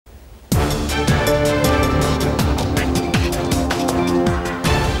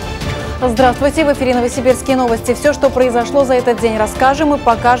Здравствуйте, в эфире Новосибирские новости. Все, что произошло за этот день, расскажем и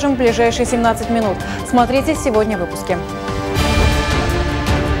покажем в ближайшие 17 минут. Смотрите сегодня в выпуске.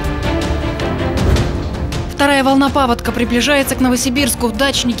 Вторая волна паводка приближается к Новосибирску.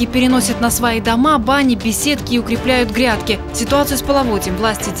 Дачники переносят на свои дома бани, беседки и укрепляют грядки. Ситуацию с половодьем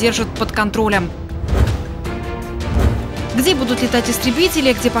власти держат под контролем. Где будут летать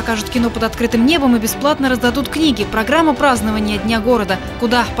истребители, где покажут кино под открытым небом и бесплатно раздадут книги. Программа празднования Дня города.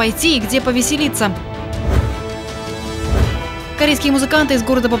 Куда пойти и где повеселиться. Корейские музыканты из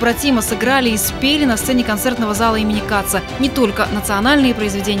города-побратима сыграли и спели на сцене концертного зала имени Каца. Не только национальные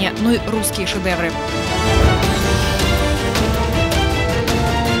произведения, но и русские шедевры.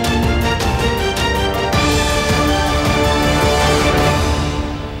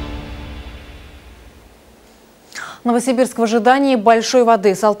 Новосибирск в ожидании большой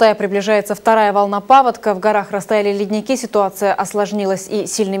воды. С Алтая приближается вторая волна паводка. В горах растаяли ледники. Ситуация осложнилась и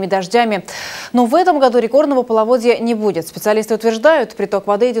сильными дождями. Но в этом году рекордного половодья не будет. Специалисты утверждают, приток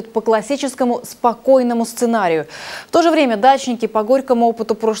воды идет по классическому спокойному сценарию. В то же время дачники по горькому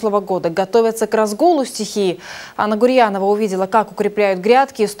опыту прошлого года готовятся к разгулу стихии. Анна Гурьянова увидела, как укрепляют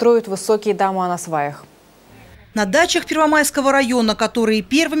грядки и строят высокие дома на сваях. На дачах Первомайского района, которые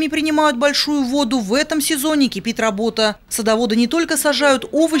первыми принимают большую воду, в этом сезоне кипит работа. Садоводы не только сажают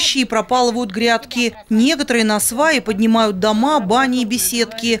овощи и пропалывают грядки. Некоторые на сваи поднимают дома, бани и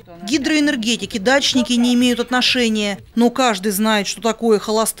беседки. Гидроэнергетики, дачники не имеют отношения. Но каждый знает, что такое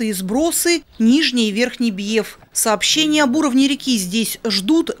холостые сбросы, нижний и верхний бьев. Сообщения об уровне реки здесь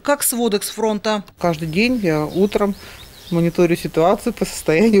ждут, как сводок с фронта. Каждый день я утром мониторю ситуацию по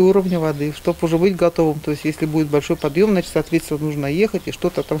состоянию уровня воды, чтобы уже быть готовым. То есть, если будет большой подъем, значит, соответственно, нужно ехать и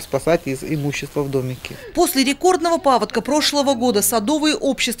что-то там спасать из имущества в домике. После рекордного паводка прошлого года садовые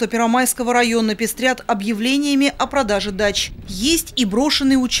общества Первомайского района пестрят объявлениями о продаже дач. Есть и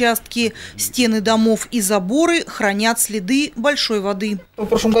брошенные участки. Стены домов и заборы хранят следы большой воды. В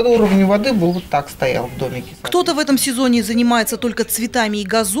прошлом году уровень воды был вот так, стоял в домике. Кто-то в этом сезоне занимается только цветами и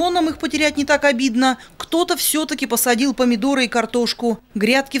газоном, их потерять не так обидно. Кто-то все-таки посадил помидоры и картошку.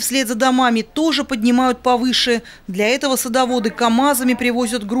 Грядки вслед за домами тоже поднимают повыше. Для этого садоводы КАМАЗами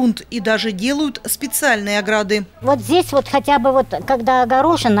привозят грунт и даже делают специальные ограды. Вот здесь вот хотя бы вот, когда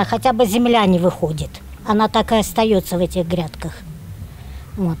огорожено, хотя бы земля не выходит. Она так и остается в этих грядках.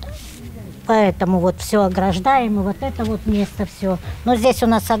 Вот. Поэтому вот все ограждаем, и вот это вот место все. Но здесь у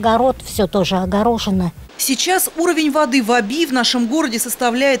нас огород, все тоже огорожено. Сейчас уровень воды в Оби в нашем городе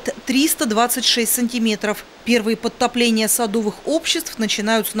составляет 326 сантиметров. Первые подтопления садовых обществ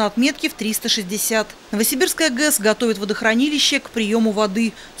начинаются на отметке в 360. Новосибирская ГЭС готовит водохранилище к приему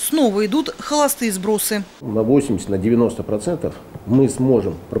воды. Снова идут холостые сбросы. На 80–90% мы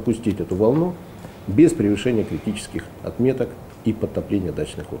сможем пропустить эту волну без превышения критических отметок и подтопления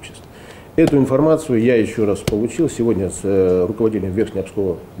дачных обществ. Эту информацию я еще раз получил сегодня с руководителем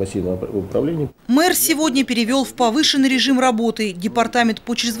Верхнеобского бассейнового управления. Мэр сегодня перевел в повышенный режим работы Департамент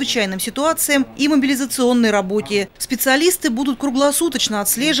по чрезвычайным ситуациям и мобилизационной работе. Специалисты будут круглосуточно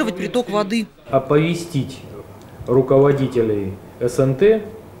отслеживать приток воды. Оповестить руководителей СНТ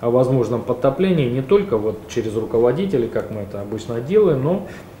о возможном подтоплении не только вот через руководителей, как мы это обычно делаем, но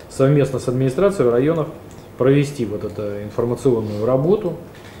совместно с администрацией в районах провести вот эту информационную работу,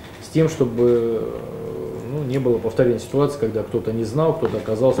 с тем, чтобы не было повторения ситуации, когда кто-то не знал, кто-то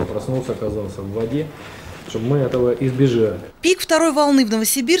проснулся, оказался в воде, чтобы мы этого избежали. Пик второй волны в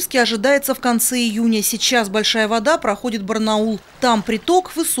Новосибирске ожидается в конце июня. Сейчас большая вода проходит Барнаул. Там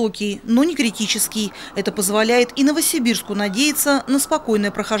приток высокий, но не критический. Это позволяет и Новосибирску надеяться на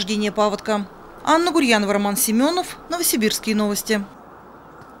спокойное прохождение паводка. Анна Гурьянова, Роман Семенов, Новосибирские новости.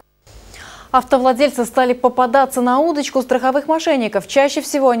 Автовладельцы стали попадаться на удочку страховых мошенников. Чаще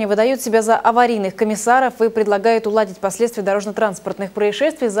всего они выдают себя за аварийных комиссаров и предлагают уладить последствия дорожно-транспортных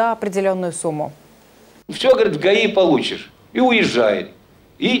происшествий за определенную сумму. Все, говорит, в ГАИ получишь. И уезжает.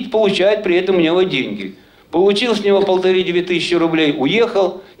 И получает при этом у него деньги. Получил с него 1500–2000 тысячи рублей,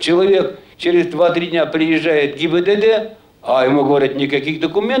 уехал. Человек через 2–3 дня приезжает в ГИБДД, а ему говорят, никаких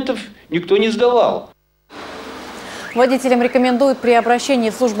документов никто не сдавал. Водителям рекомендуют при обращении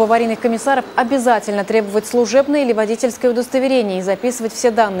в службу аварийных комиссаров обязательно требовать служебное или водительское удостоверение и записывать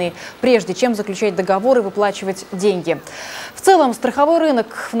все данные, прежде чем заключать договор и выплачивать деньги. В целом, страховой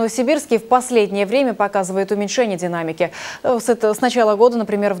рынок в Новосибирске в последнее время показывает уменьшение динамики. С начала года,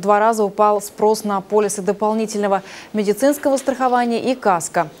 например, в 2 раза упал спрос на полисы дополнительного медицинского страхования и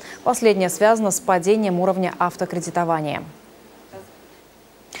каско. Последнее связано с падением уровня автокредитования.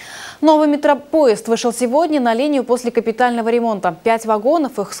 Новый метропоезд вышел сегодня на линию после капитального ремонта. 5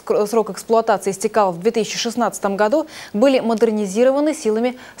 вагонов, их срок эксплуатации истекал в 2016 году, были модернизированы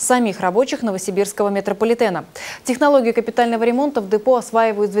силами самих рабочих Новосибирского метрополитена. Технологию капитального ремонта в депо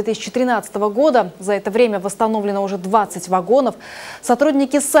осваивают с 2013 года. За это время восстановлено уже 20 вагонов.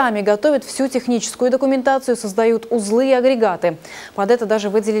 Сотрудники сами готовят всю техническую документацию, создают узлы и агрегаты. Под это даже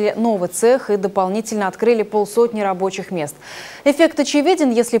выделили новый цех и дополнительно открыли 50 рабочих мест. Эффект очевиден,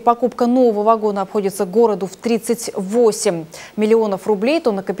 если покупка нового вагона обходится городу в 38 миллионов рублей,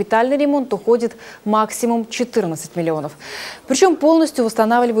 то на капитальный ремонт уходит максимум 14 миллионов. Причем полностью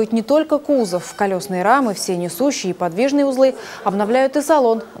восстанавливают не только кузов, колесные рамы, все несущие и подвижные узлы, обновляют и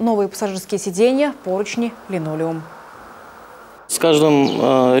салон, новые пассажирские сиденья, поручни, линолеум. С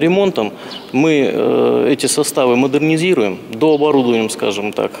каждым ремонтом мы эти составы модернизируем, дооборудуем,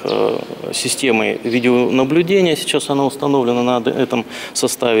 скажем так, системой видеонаблюдения, сейчас она установлена на этом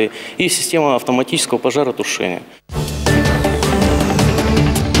составе, и система автоматического пожаротушения.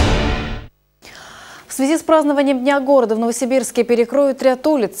 В связи с празднованием Дня города в Новосибирске перекроют ряд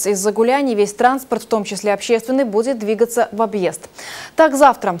улиц. Из-за гуляний весь транспорт, в том числе общественный, будет двигаться в объезд. Так,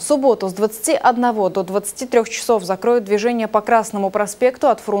 завтра, в субботу, с 21 до 23 часов закроют движение по Красному проспекту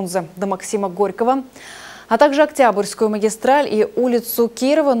от Фрунзе до Максима Горького, а также Октябрьскую магистраль и улицу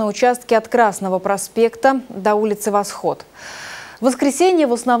Кирова на участке от Красного проспекта до улицы Восход. В воскресенье,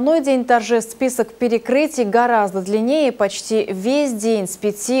 в основной день торжеств, список перекрытий гораздо длиннее. Почти весь день с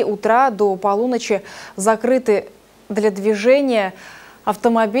 5 утра до полуночи закрыты для движения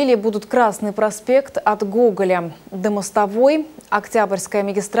автомобили будут Красный проспект от Гоголя до Мостовой, Октябрьская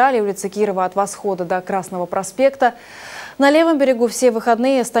магистраль и улица Кирова от Восхода до Красного проспекта. На левом берегу все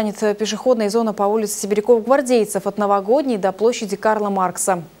выходные станет пешеходная зона по улице Сибиряков-Гвардейцев от Новогодней до площади Карла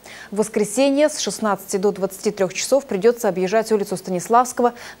Маркса. В воскресенье с 16 до 23 часов придется объезжать улицу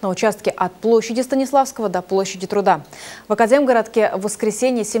Станиславского на участке от площади Станиславского до площади Труда. В Академгородке в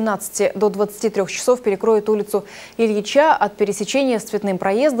воскресенье с 17 до 23 часов перекроют улицу Ильича от пересечения с Цветным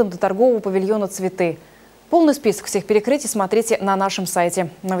проездом до торгового павильона «Цветы». Полный список всех перекрытий смотрите на нашем сайте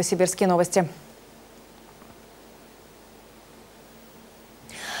 «Новосибирские новости».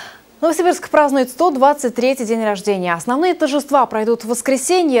 Новосибирск празднует 123-й день рождения. Основные торжества пройдут в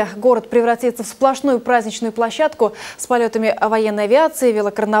воскресенье. Город превратится в сплошную праздничную площадку с полетами военной авиации,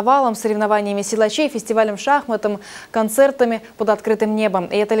 велокарнавалом, соревнованиями силачей, фестивалем шахматом, концертами под открытым небом.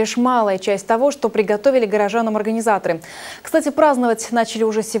 И это лишь малая часть того, что приготовили горожанам организаторы. Кстати, праздновать начали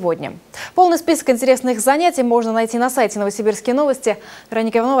уже сегодня. Полный список интересных занятий можно найти на сайте «Новосибирские новости».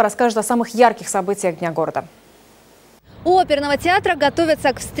 Вероника Иванова расскажет о самых ярких событиях Дня города. У оперного театра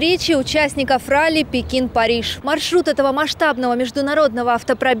готовятся к встрече участников ралли «Пекин-Париж». Маршрут этого масштабного международного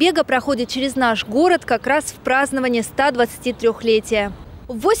автопробега проходит через наш город как раз в празднование 123-летия.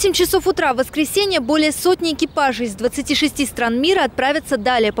 В 8 часов утра в воскресенье более сотни экипажей из 26 стран мира отправятся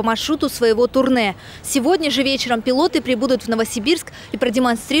далее по маршруту своего турне. Сегодня же вечером пилоты прибудут в Новосибирск и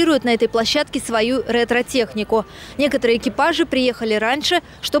продемонстрируют на этой площадке свою ретро-технику. Некоторые экипажи приехали раньше,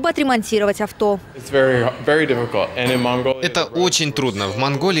 чтобы отремонтировать авто. Это очень трудно. В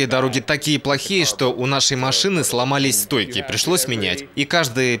Монголии дороги такие плохие, что у нашей машины сломались стойки. Пришлось менять. И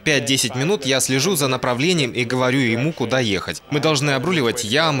каждые 5-10 минут я слежу за направлением и говорю ему, куда ехать. Мы должны обруливать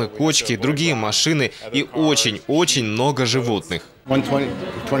ямы, кочки, другие машины и очень-очень много животных.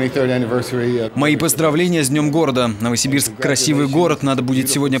 Мои поздравления с Днем города. Новосибирск – красивый город. Надо будет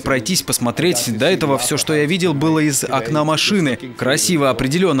сегодня пройтись, посмотреть. До этого все, что я видел, было из окна машины. Красиво,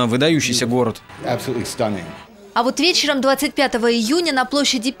 определенно, выдающийся город. А вот вечером 25 июня на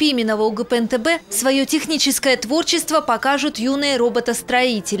площади Пименова у ГПНТБ свое техническое творчество покажут юные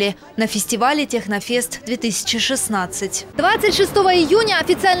роботостроители на фестивале «Технофест-2016». 26 июня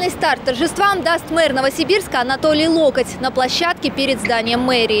официальный старт торжествам даст мэр Новосибирска Анатолий Локоть на площадке перед зданием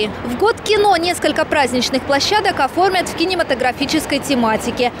мэрии. В год кино несколько праздничных площадок оформят в кинематографической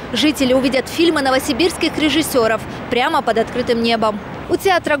тематике. Жители увидят фильмы новосибирских режиссеров прямо под открытым небом. У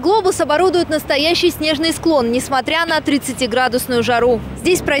театра «Глобус» оборудуют настоящий снежный склон, несмотря на 30-градусную жару.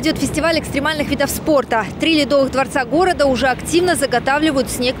 Здесь пройдет фестиваль экстремальных видов спорта. 3 ледовых дворца города уже активно заготавливают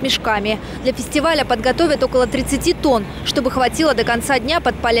снег мешками. Для фестиваля подготовят около 30 тонн, чтобы хватило до конца дня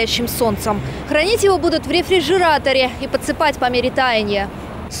под палящим солнцем. Хранить его будут в рефрижераторе и подсыпать по мере таяния.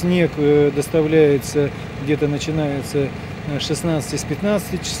 Снег доставляется, где-то начинается с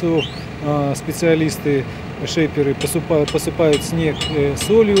 16-15 часов. Специалисты, шейперы посыпают снег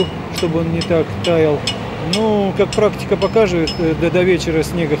солью, чтобы он не так таял. Но, как практика покажет, до вечера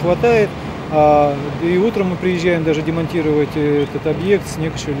снега хватает. И утром мы приезжаем даже демонтировать этот объект,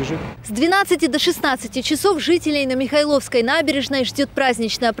 снег еще лежит. С 12 до 16 часов жителей на Михайловской набережной ждет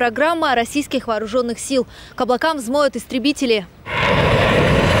праздничная программа российских вооруженных сил. К облакам взмоют истребители.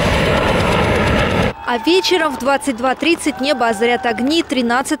 А вечером в 22:30 небо озарят огни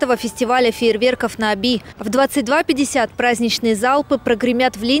 13-го фестиваля фейерверков на Оби. В 22:50 праздничные залпы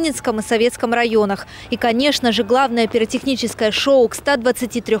прогремят в Ленинском и Советском районах. И, конечно же, главное пиротехническое шоу к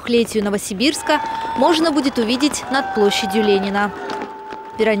 123-летию Новосибирска можно будет увидеть над площадью Ленина.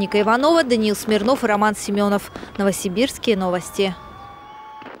 Вероника Иванова, Даниил Смирнов и Роман Семенов. Новосибирские новости.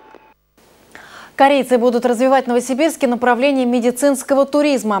 Корейцы будут развивать в Новосибирске направление медицинского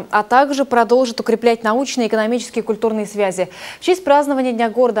туризма, а также продолжат укреплять научные, экономические и культурные связи. В честь празднования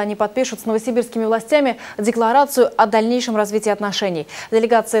Дня города они подпишут с новосибирскими властями декларацию о дальнейшем развитии отношений.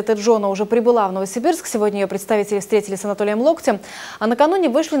 Делегация Тэджона уже прибыла в Новосибирск. Сегодня ее представители встретились с Анатолием Локтем, а накануне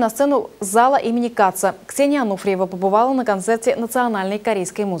вышли на сцену зала имени Каца. Ксения Ануфриева побывала на концерте национальной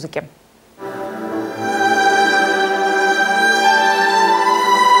корейской музыки.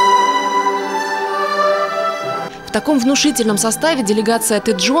 В таком внушительном составе делегация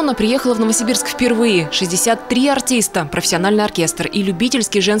Тэджона приехала в Новосибирск впервые. 63 артиста, профессиональный оркестр и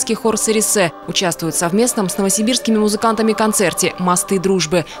любительский женский хор «Сарисе» участвуют в совместном с новосибирскими музыкантами концерте «Мосты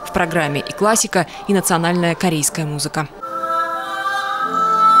дружбы». В программе и классика, и национальная корейская музыка.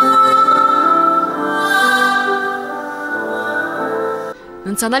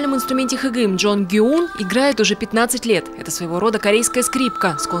 На национальном инструменте хэгым Джон Гюун играет уже 15 лет. Это своего рода корейская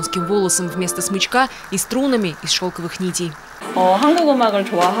скрипка с конским волосом вместо смычка и струнами из шелковых нитей.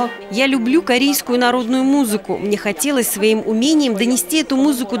 Я люблю корейскую народную музыку. Мне хотелось своим умением донести эту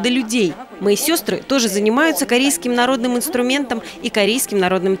музыку до людей. Мои сестры тоже занимаются корейским народным инструментом и корейским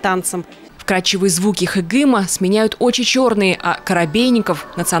народным танцем. Вкрадчивые звуки хэгыма сменяют очи черные, а «Коробейников»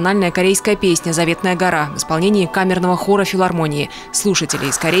 – национальная корейская песня «Заветная гора» в исполнении камерного хора филармонии. Слушатели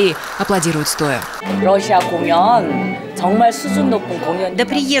из Кореи аплодируют стоя. До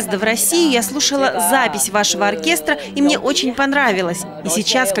приезда в Россию я слушала запись вашего оркестра, и мне очень понравилось. И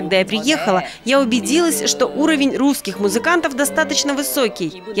сейчас, когда я приехала, я убедилась, что уровень русских музыкантов достаточно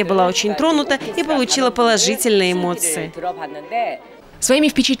высокий. Я была очень тронута и получила положительные эмоции. Своими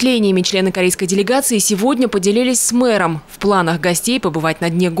впечатлениями члены корейской делегации сегодня поделились с мэром. В планах гостей побывать на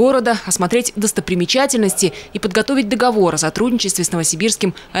дне города, осмотреть достопримечательности и подготовить договор о сотрудничестве с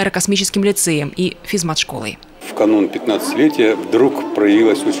Новосибирским аэрокосмическим лицеем и физмат-школой. В канун 15-летия вдруг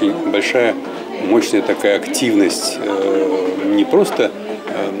проявилась очень большая, мощная такая активность. Не просто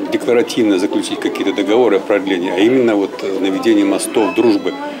декларативно заключить какие-то договоры о продлении, а именно вот наведение мостов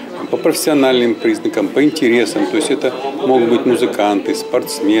дружбы. По профессиональным признакам, по интересам. То есть это могут быть музыканты,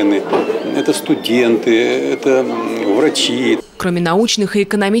 спортсмены, это студенты, это врачи. Кроме научных и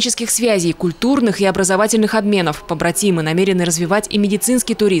экономических связей, культурных и образовательных обменов, побратимы намерены развивать и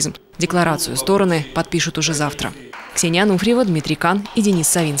медицинский туризм. Декларацию стороны подпишут уже завтра. Ксения Ануфриева, Дмитрий Кан и Денис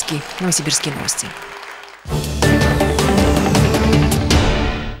Савинский. Новосибирские новости.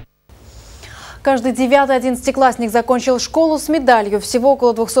 Каждый 9-11-классник закончил школу с медалью. Всего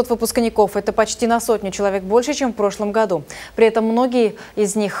около 200 выпускников. Это почти на 100 человек больше, чем в прошлом году. При этом многие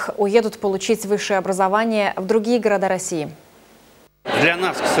из них уедут получить высшее образование в другие города России. Для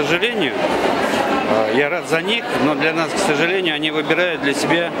нас, к сожалению, я рад за них, но для нас, к сожалению, они выбирают для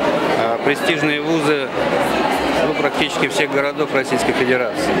себя престижные вузы практически всех городов Российской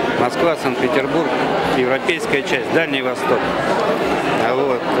Федерации. Москва, Санкт-Петербург, европейская часть, Дальний Восток.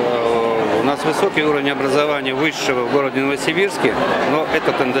 У нас высокий уровень образования высшего в городе Новосибирске, но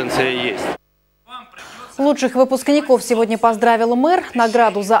эта тенденция есть. Лучших выпускников сегодня поздравил мэр.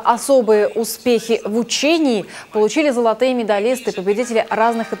 Награду за особые успехи в учении получили золотые медалисты, победители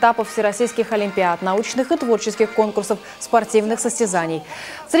разных этапов всероссийских олимпиад, научных и творческих конкурсов, спортивных состязаний.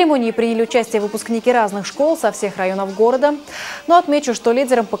 В церемонии приняли участие выпускники разных школ со всех районов города. Но отмечу, что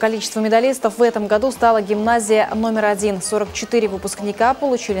лидером по количеству медалистов в этом году стала гимназия номер 1. 44 выпускника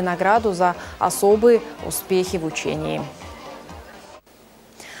получили награду за особые успехи в учении.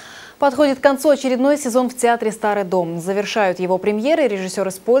 Подходит к концу очередной сезон в театре «Старый дом». Завершают его премьеры. Режиссер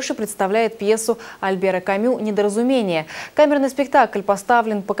из Польши представляет пьесу Альбера Камю «Недоразумение». Камерный спектакль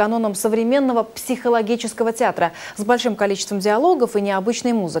поставлен по канонам современного психологического театра с большим количеством диалогов и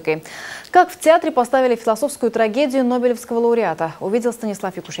необычной музыкой. Как в театре поставили философскую трагедию нобелевского лауреата, увидел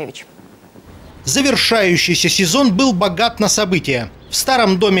Станислав Якушевич. Завершающийся сезон был богат на события. В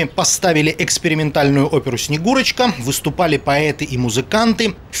Старом доме поставили экспериментальную оперу «Снегурочка», выступали поэты и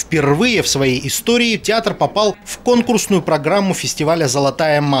музыканты. Впервые в своей истории театр попал в конкурсную программу фестиваля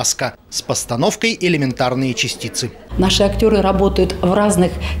 «Золотая маска» с постановкой «Элементарные частицы». Наши актеры работают в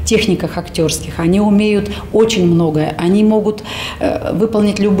разных техниках актерских. Они умеют очень многое. Они могут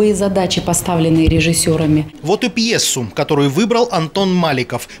выполнить любые задачи, поставленные режиссерами. Вот и пьесу, которую выбрал Антон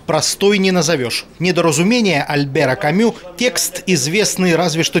Маликов, «Простой не назовешь». Недоразумение Альбера Камю, текст известный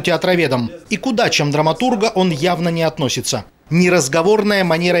разве что театроведам. И к удачам драматурга он явно не относится. Неразговорная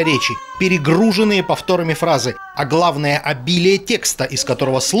манера речи, перегруженные повторами фразы, а главное – обилие текста, из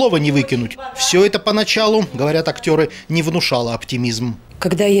которого слова не выкинуть. Все это поначалу, говорят актеры, не внушало оптимизм.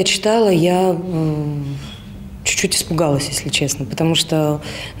 Когда я читала, я чуть-чуть испугалась, если честно, потому что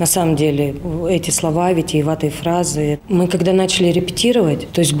на самом деле эти слова, витиеватые фразы, мы когда начали репетировать,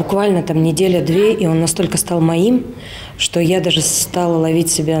 то есть буквально там неделя-две, и он настолько стал моим, что я даже стала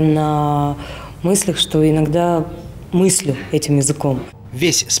ловить себя на мыслях, что иногда мыслю этим языком.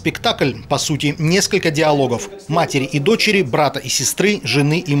 Весь спектакль, по сути, несколько диалогов матери и дочери, брата и сестры,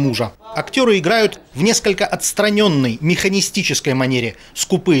 жены и мужа. Актеры играют в несколько отстраненной, механистической манере.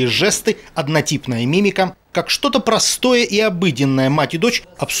 Скупые жесты, однотипная мимика. Как что-то простое и обыденное мать и дочь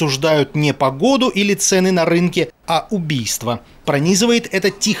обсуждают не погоду или цены на рынке, а убийство. Пронизывает это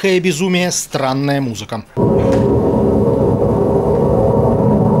тихое безумие странная музыка.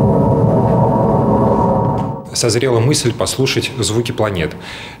 Созрела мысль послушать звуки планет.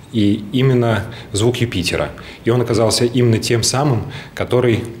 И именно звук Юпитера. И он оказался именно тем самым,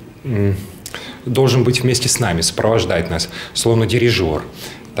 который должен быть вместе с нами, сопровождать нас, словно дирижер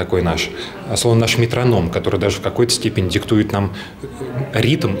такой наш, словно наш метроном, который даже в какой-то степени диктует нам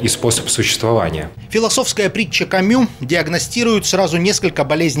ритм и способ существования. Философская притча Камю диагностирует сразу несколько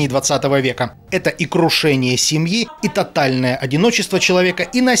болезней 20 века. Это и крушение семьи, и тотальное одиночество человека,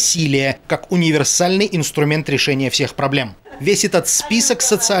 и насилие, как универсальный инструмент решения всех проблем. Весь этот список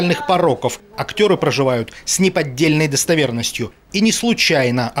социальных пороков актеры проживают с неподдельной достоверностью. И не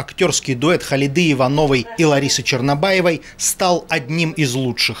случайно актерский дуэт Халиды Ивановой и Ларисы Чернобаевой стал одним из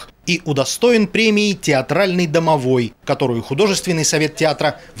лучших. И удостоен премии «Театральный домовой», которую художественный совет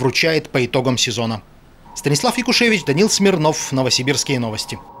театра вручает по итогам сезона. Станислав Якушевич, Данил Смирнов, Новосибирские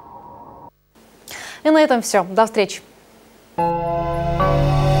новости. И на этом все. До встречи.